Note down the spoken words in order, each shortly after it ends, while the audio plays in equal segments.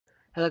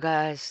Hello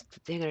guys,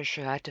 today I'm going to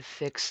show you how to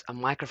fix a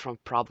microphone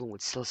problem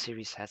with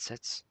Steelseries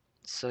headsets.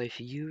 So if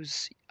you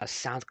use a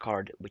sound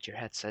card with your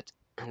headset,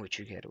 which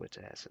you get with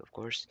the headset of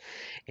course,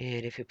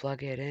 and if you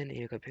plug it in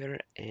your computer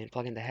and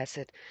plug in the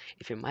headset,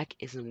 if your mic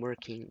isn't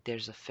working,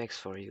 there's a fix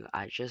for you.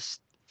 I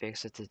just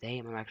fixed it today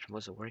and my microphone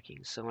wasn't working,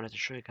 so I wanted to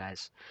show you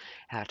guys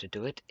how to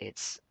do it.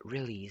 It's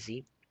really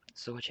easy.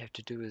 So what you have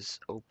to do is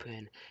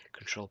open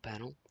Control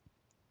Panel,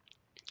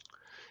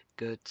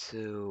 go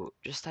to,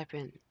 just type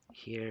in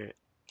here,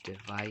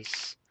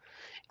 Device,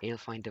 and you'll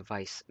find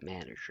Device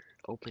Manager.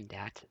 Open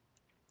that,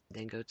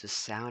 then go to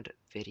Sound,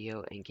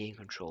 Video, and Game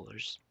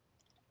Controllers,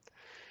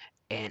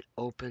 and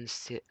open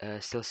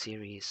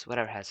Steelseries,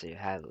 whatever headset you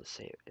have, let's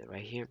say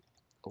right here.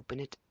 Open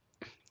it,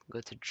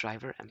 go to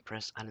Driver, and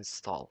press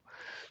Uninstall.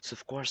 So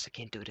of course I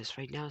can't do this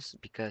right now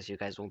because you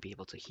guys won't be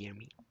able to hear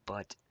me,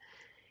 but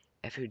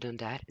after you've done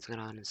that, it's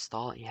gonna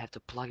uninstall, and you have to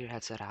plug your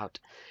headset out,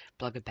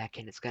 plug it back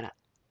in. It's gonna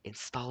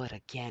install it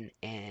again,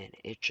 and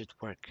it should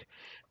work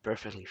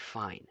perfectly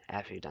fine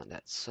after you've done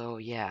that. So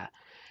yeah,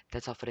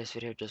 that's all for this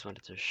video. Just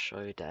wanted to show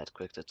you that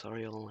quick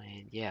tutorial,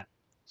 and yeah,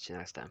 see you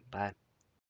next time. Bye.